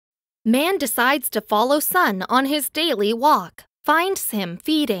Man decides to follow son on his daily walk, finds him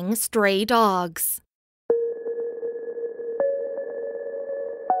feeding stray dogs.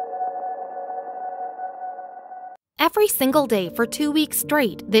 Every single day for 2 weeks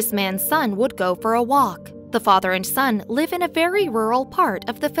straight, this man's son would go for a walk. The father and son live in a very rural part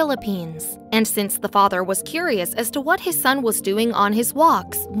of the Philippines. And since the father was curious as to what his son was doing on his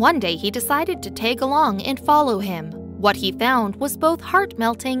walks, one day he decided to tag along and follow him. What he found was both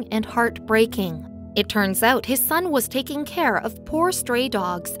heart-melting and heartbreaking. It turns out his son was taking care of poor stray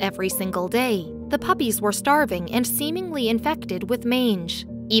dogs every single day. The puppies were starving and seemingly infected with mange.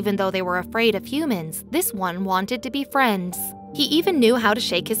 Even though they were afraid of humans, this one wanted to be friends. He even knew how to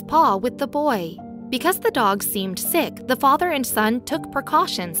shake his paw with the boy. Because the dogs seemed sick, the father and son took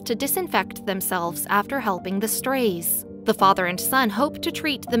precautions to disinfect themselves after helping the strays. The father and son hoped to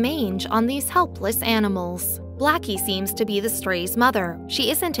treat the mange on these helpless animals. Blackie seems to be the stray's mother.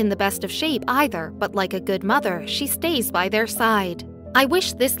 She isn't in the best of shape either, but like a good mother, she stays by their side. I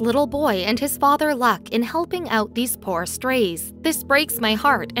wish this little boy and his father luck in helping out these poor strays. This breaks my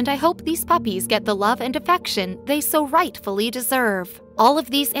heart, and I hope these puppies get the love and affection they so rightfully deserve. All of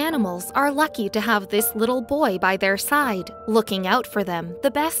these animals are lucky to have this little boy by their side, looking out for them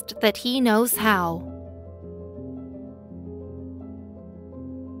the best that he knows how.